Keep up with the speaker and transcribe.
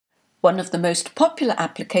One of the most popular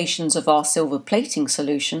applications of our silver plating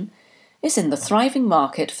solution is in the thriving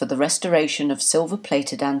market for the restoration of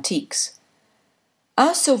silver-plated antiques.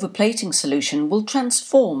 Our silver plating solution will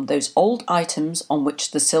transform those old items on which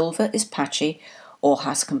the silver is patchy or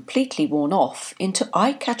has completely worn off into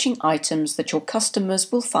eye-catching items that your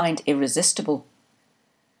customers will find irresistible.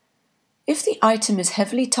 If the item is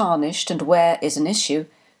heavily tarnished and wear is an issue,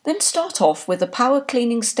 then start off with a power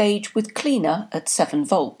cleaning stage with cleaner at 7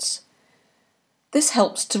 volts. This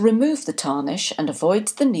helps to remove the tarnish and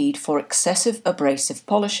avoids the need for excessive abrasive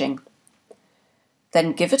polishing.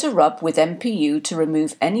 Then give it a rub with MPU to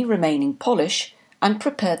remove any remaining polish and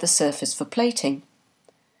prepare the surface for plating.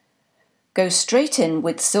 Go straight in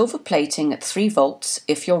with silver plating at 3 volts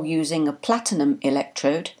if you're using a platinum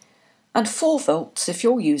electrode and 4 volts if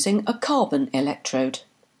you're using a carbon electrode.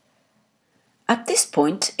 At this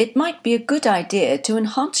point, it might be a good idea to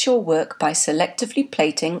enhance your work by selectively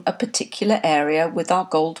plating a particular area with our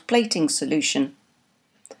gold plating solution.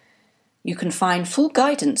 You can find full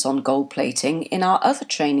guidance on gold plating in our other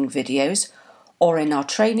training videos or in our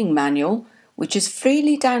training manual, which is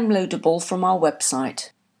freely downloadable from our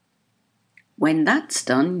website. When that's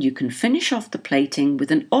done, you can finish off the plating with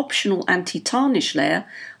an optional anti-tarnish layer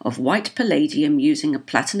of white palladium using a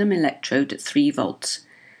platinum electrode at 3 volts.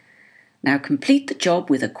 Now complete the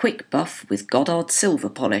job with a quick buff with Goddard silver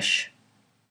polish.